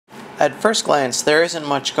At first glance, there isn't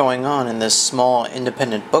much going on in this small,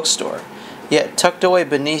 independent bookstore, yet tucked away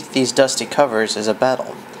beneath these dusty covers is a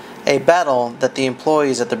battle. A battle that the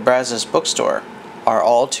employees at the Brazos bookstore are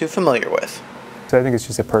all too familiar with. So I think it's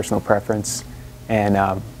just a personal preference,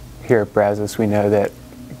 and here at Brazos we know that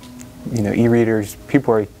e-readers,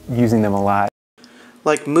 people are using them a lot.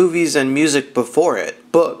 Like movies and music before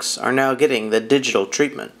it, books are now getting the digital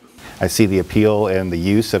treatment. I see the appeal and the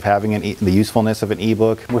use of having the usefulness of an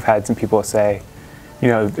e-book. We've had some people say,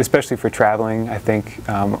 especially for traveling, I think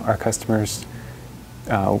our customers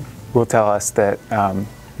will tell us that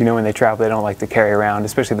when they travel they don't like to carry around,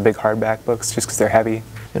 especially the big hardback books, just because they're heavy.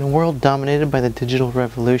 In a world dominated by the digital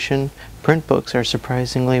revolution, print books are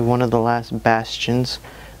surprisingly one of the last bastions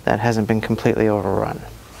that hasn't been completely overrun.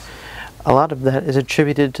 A lot of that is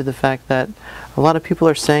attributed to the fact that a lot of people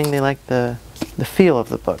are saying they like the feel of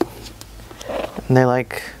the book. And they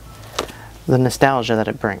like the nostalgia that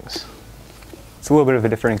it brings. It's a little bit of a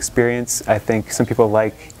different experience. I think some people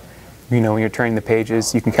like, when you're turning the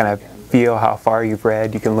pages, you can kind of feel how far you've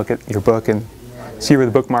read. You can look at your book and see where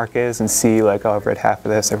the bookmark is and see like, oh, I've read half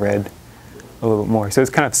of this, I've read a little bit more. So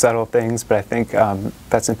it's kind of subtle things, but I think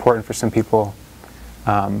that's important for some people,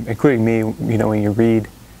 including me, when you read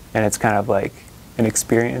and it's kind of like an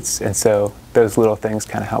experience, and so those little things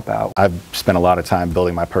kind of help out. I've spent a lot of time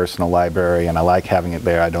building my personal library, and I like having it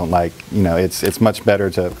there. I don't like, it's much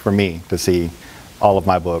better for me to see all of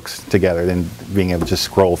my books together than being able to just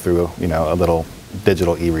scroll through, a little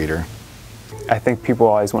digital e-reader. I think people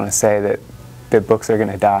always want to say that their books are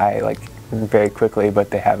going to die like very quickly,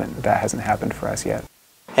 but they haven't. That hasn't happened for us yet.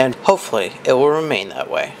 And hopefully it will remain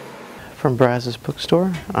that way. From Brazos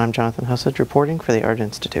Bookstore, I'm Jonathan Hussage reporting for the Art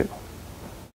Institute.